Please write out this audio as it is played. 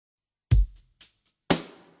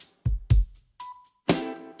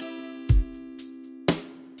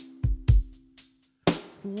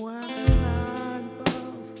When the night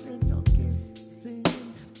bursts in your kissing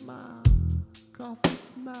smile, coffee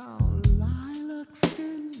smell, lilacs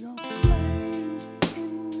in your flames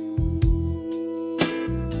in me.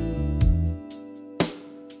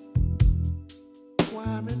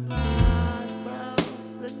 When the night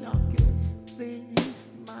bursts in your kissing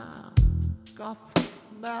smile, coffee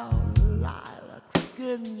smell, lilacs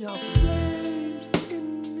in your flames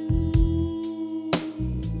in me.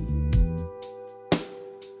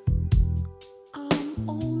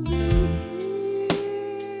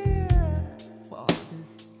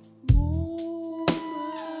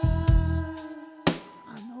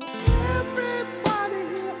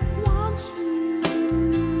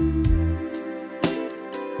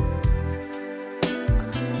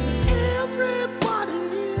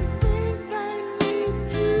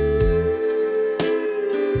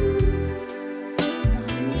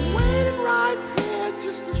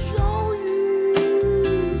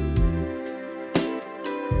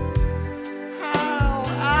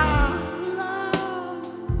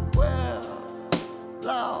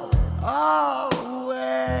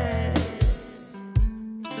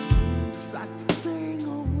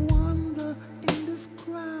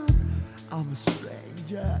 I'm a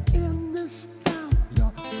stranger in this town.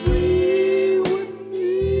 You're free with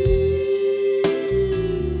me.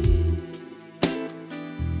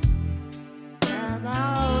 And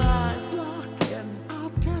our eyes lock in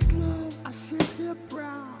outcast love. I sit here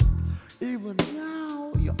proud. Even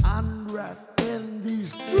now you're undressed in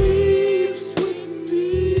these dreams with me.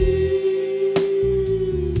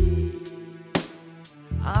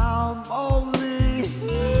 I'm only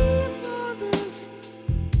here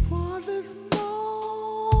for this moment.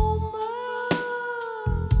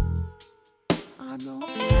 I know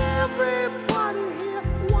everybody here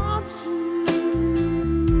wants you.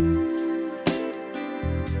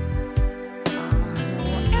 I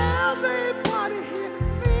know everybody here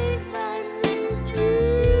thinks they need you.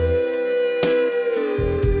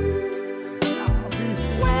 I'll be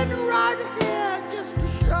waiting right here just to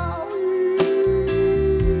show you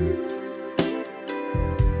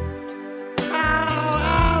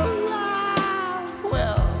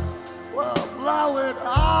blow it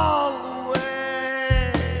all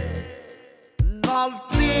away. And all the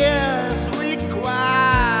tears we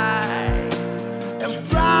cried and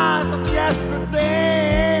cried from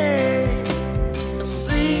yesterday. A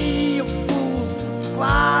sea of fools is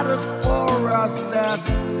parted for us. There's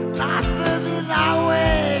nothing in our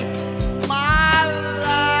way, my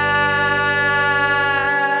life.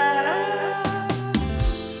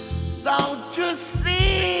 Don't you see?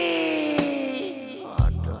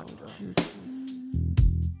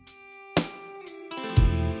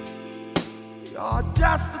 You're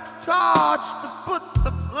just a torch to put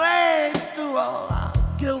the flame to all our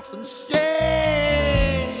guilt and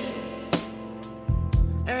shame.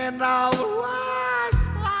 And I'll rise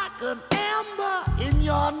like an ember in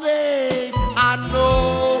your name. I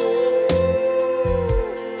know,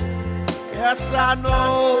 yes I know.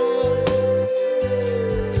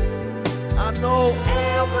 I know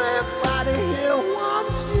everybody here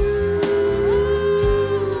wants you.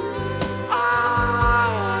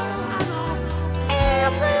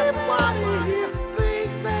 Everybody here think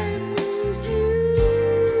they need you.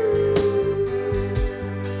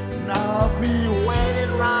 And I'll be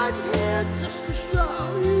waiting right here just to show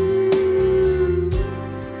you.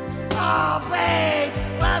 Oh, babe,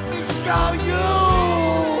 let me show you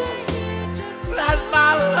that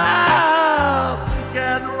my love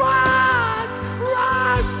can rise,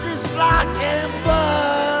 rise just like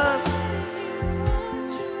embers.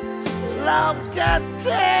 Love can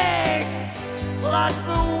taste like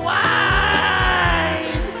the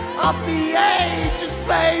wine of the ages,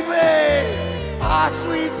 baby, our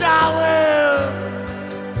sweet darling.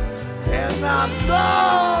 And I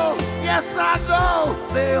know, yes I know,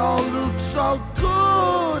 they all look so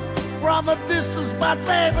good from a distance, but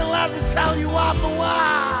baby, let me tell you I'm the one.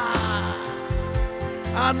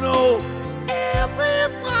 I know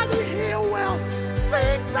everybody here will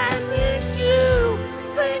think they need you,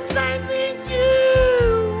 think they need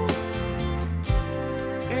you.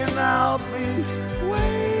 And I'll be